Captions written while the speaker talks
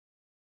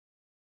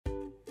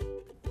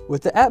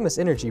With the Atmos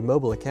Energy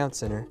Mobile Account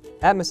Center,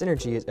 Atmos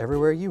Energy is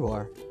everywhere you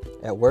are,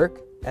 at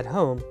work, at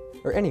home,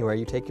 or anywhere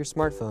you take your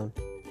smartphone.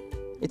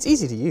 It's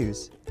easy to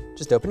use.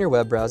 Just open your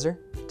web browser,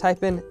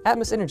 type in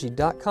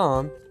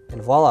atmosenergy.com,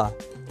 and voila!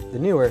 The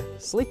newer,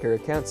 sleeker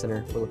account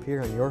center will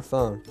appear on your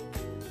phone.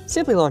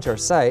 Simply launch our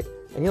site,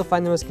 and you'll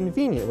find the most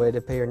convenient way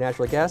to pay your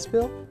natural gas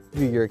bill,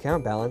 view your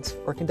account balance,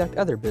 or conduct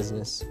other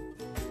business.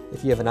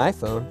 If you have an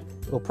iPhone,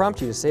 it will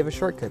prompt you to save a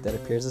shortcut that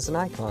appears as an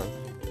icon.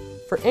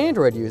 For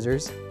Android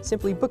users,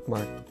 simply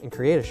bookmark and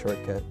create a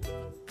shortcut.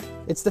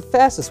 It's the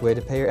fastest way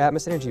to pay your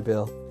Atmos Energy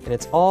bill, and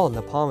it's all in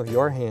the palm of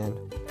your hand.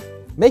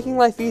 Making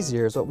life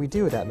easier is what we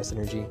do at Atmos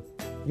Energy,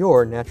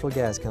 your natural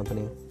gas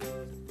company.